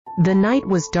The night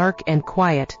was dark and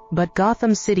quiet, but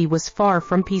Gotham City was far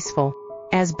from peaceful.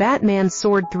 As Batman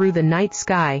soared through the night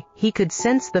sky, he could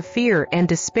sense the fear and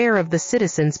despair of the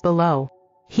citizens below.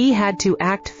 He had to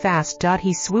act fast.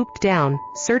 He swooped down,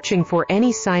 searching for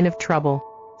any sign of trouble.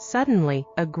 Suddenly,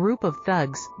 a group of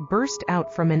thugs burst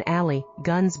out from an alley,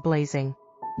 guns blazing.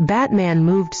 Batman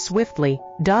moved swiftly,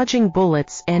 dodging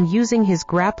bullets and using his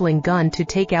grappling gun to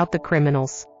take out the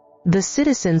criminals. The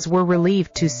citizens were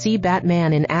relieved to see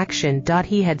Batman in action.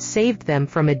 He had saved them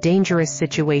from a dangerous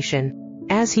situation.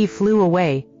 As he flew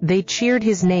away, they cheered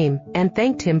his name and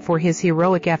thanked him for his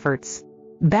heroic efforts.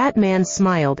 Batman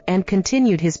smiled and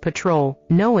continued his patrol,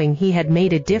 knowing he had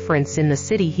made a difference in the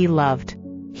city he loved.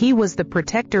 He was the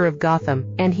protector of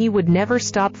Gotham, and he would never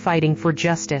stop fighting for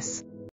justice.